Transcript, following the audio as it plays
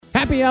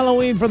Happy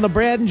Halloween from the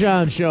Brad and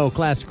John Show.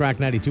 Classic Rock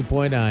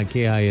 92.9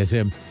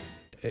 KISM.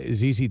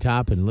 ZZ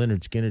Top and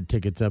Leonard Skinner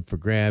tickets up for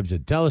grabs.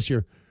 And tell us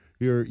your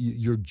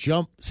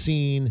jump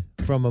scene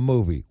from a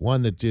movie.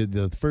 One that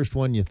the first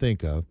one you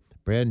think of.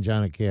 Brad and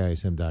John at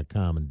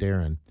KISM.com. And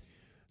Darren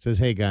says,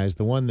 hey, guys,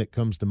 the one that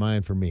comes to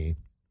mind for me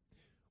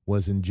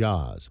was in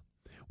Jaws.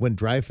 When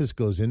Dreyfus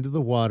goes into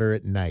the water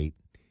at night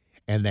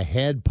and the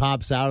head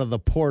pops out of the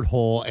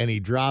porthole and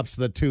he drops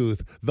the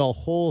tooth, the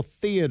whole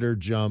theater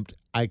jumped.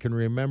 I can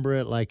remember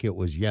it like it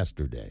was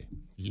yesterday.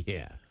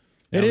 Yeah.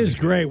 It is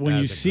great when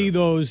you see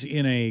those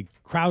in a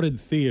crowded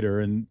theater,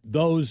 and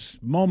those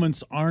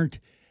moments aren't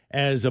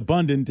as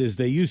abundant as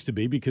they used to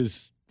be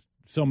because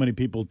so many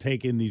people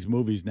take in these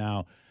movies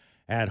now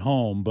at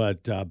home.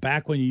 But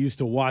back when you used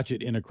to watch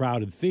it in a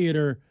crowded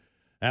theater,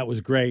 that was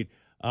great.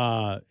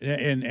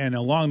 And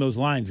along those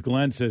lines,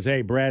 Glenn says,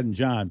 hey, Brad and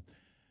John,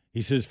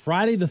 he says,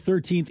 Friday the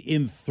 13th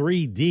in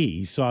 3D,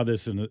 he saw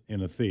this in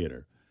a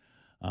theater.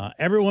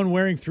 Everyone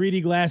wearing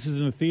 3D glasses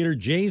in the theater.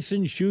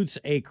 Jason shoots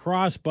a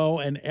crossbow,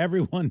 and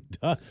everyone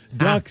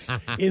ducks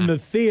in the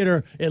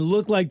theater. It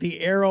looked like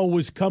the arrow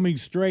was coming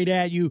straight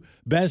at you.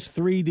 Best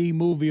 3D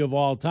movie of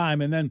all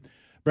time. And then,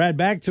 Brad,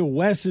 back to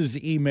Wes's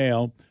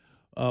email.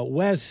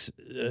 Wes,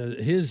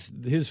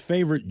 his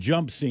favorite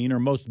jump scene or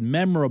most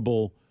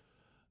memorable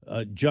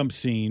jump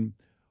scene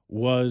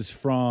was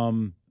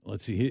from,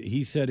 let's see,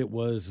 he said it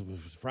was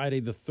Friday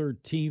the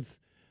 13th.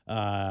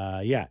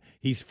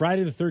 He's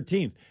Friday the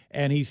 13th,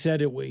 and he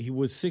said he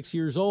was 6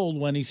 years old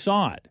when he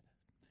saw it.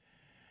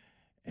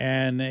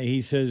 And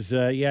he says,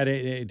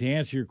 to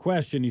answer your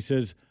question, he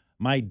says,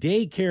 my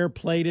daycare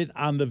played it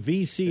on the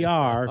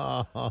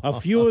VCR. A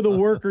few of the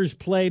workers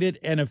played it,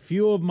 and a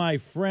few of my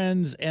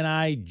friends and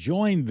I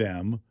joined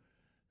them.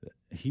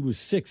 He was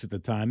 6 at the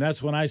time.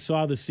 That's when I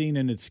saw the scene,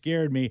 and it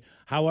scared me.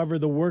 However,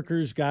 the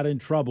workers got in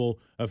trouble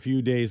a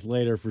few days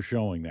later for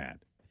showing that.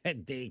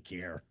 At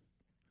daycare.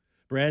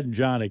 Brad and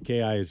John at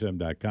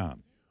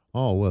KISM.com.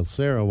 Oh, well,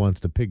 Sarah wants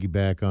to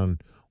piggyback on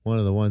one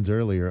of the ones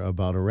earlier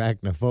about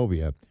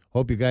arachnophobia.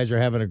 Hope you guys are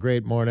having a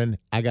great morning.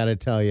 I got to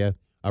tell you,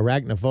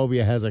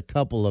 arachnophobia has a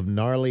couple of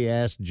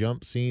gnarly-ass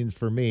jump scenes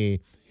for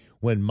me.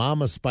 When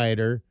Mama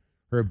Spider,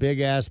 her big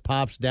ass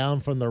pops down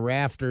from the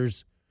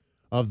rafters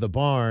of the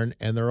barn,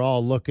 and they're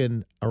all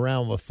looking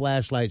around with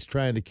flashlights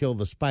trying to kill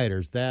the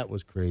spiders. That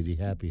was crazy.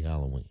 Happy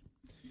Halloween.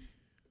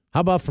 How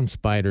about from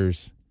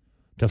spiders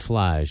to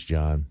flies,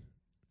 John?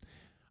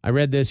 I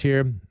read this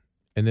here,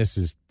 and this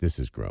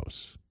is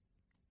gross.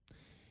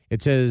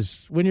 It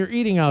says, when you're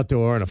eating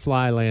outdoor and a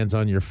fly lands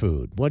on your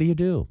food, what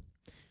do?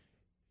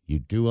 You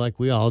do like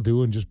we all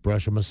do and just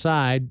brush them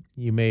aside.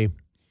 You may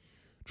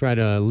try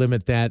to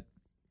limit that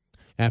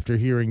after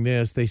hearing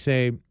this. They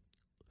say,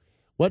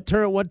 what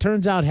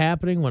turns out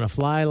happening when a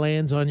fly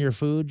lands on your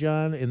food,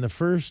 John? In the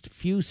first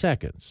few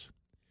seconds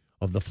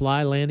of the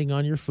fly landing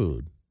on your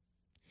food,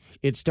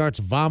 it starts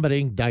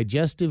vomiting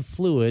digestive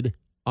fluid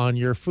on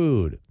your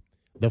food.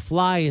 The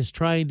fly is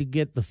trying to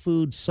get the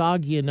food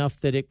soggy enough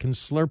that it can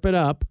slurp it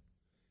up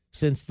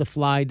since the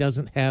fly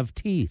doesn't have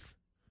teeth.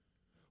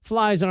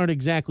 Flies aren't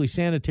exactly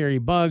sanitary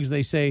bugs.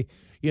 They say,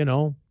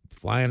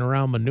 flying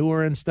around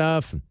manure and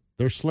stuff.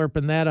 They're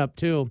slurping that up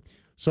too.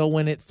 So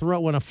when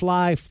a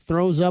fly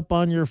throws up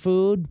on your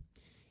food,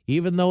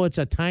 even though it's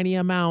a tiny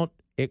amount,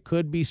 it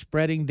could be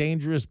spreading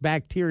dangerous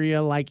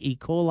bacteria like E.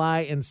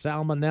 coli and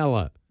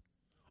salmonella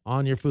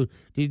on your food.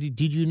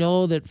 Did you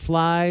know that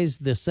flies,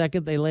 the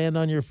second they land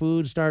on your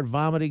food, start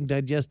vomiting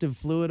digestive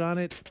fluid on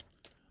it?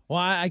 Well,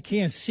 I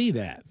can't see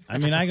that. I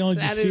mean, I can only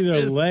just see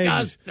their disgusting.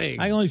 legs.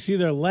 I can only see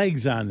their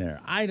legs on there.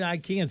 I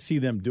can't see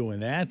them doing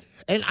that.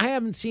 And I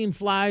haven't seen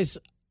flies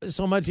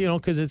so much,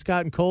 because it's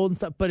gotten cold and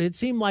stuff. But it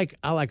seemed like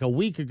a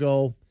week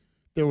ago,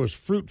 there was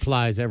fruit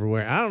flies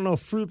everywhere. I don't know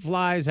if fruit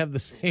flies have the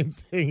same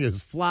thing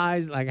as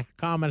flies, like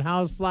common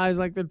house flies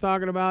like they're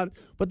talking about.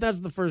 But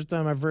that's the first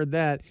time I've heard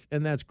that,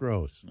 and that's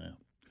gross. Yeah.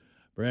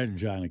 Brad and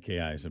John at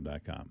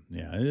KISM.com.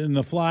 Yeah, and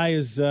The Fly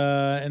is,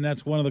 and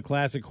that's one of the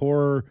classic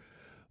horror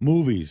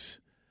movies.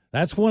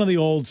 That's one of the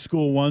old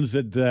school ones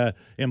that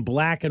in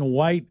black and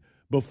white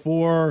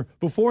before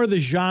the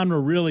genre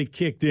really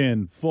kicked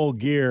in full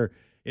gear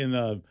in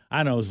the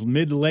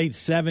mid to late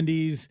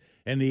 70s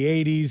and the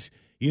 80s.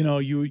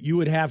 You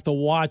would have to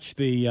watch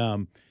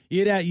the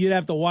you'd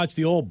have to watch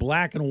the old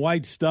black and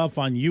white stuff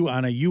on a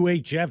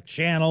UHF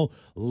channel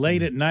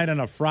late at night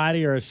on a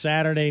Friday or a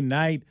Saturday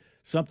night,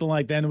 something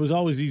like that. And it was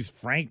always these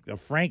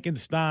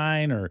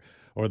Frankenstein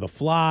or The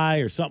Fly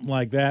or something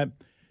like that.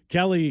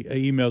 Kelly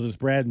emails us,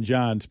 Brad and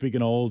John,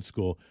 speaking of old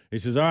school. He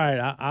says, all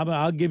right,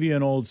 I'll give you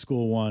an old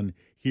school one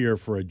here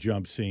for a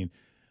jump scene.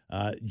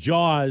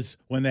 Jaws,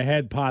 when the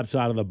head pops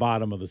out of the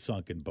bottom of the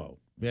sunken boat.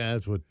 Yeah,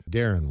 that's what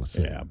Darren was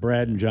saying. Yeah,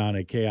 Brad and John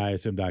at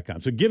KISM.com.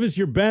 So give us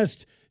your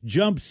best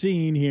jump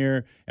scene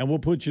here, and we'll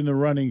put you in the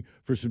running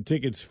for some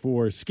tickets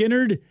for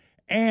Skinnerd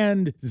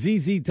and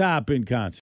ZZ Top in concert.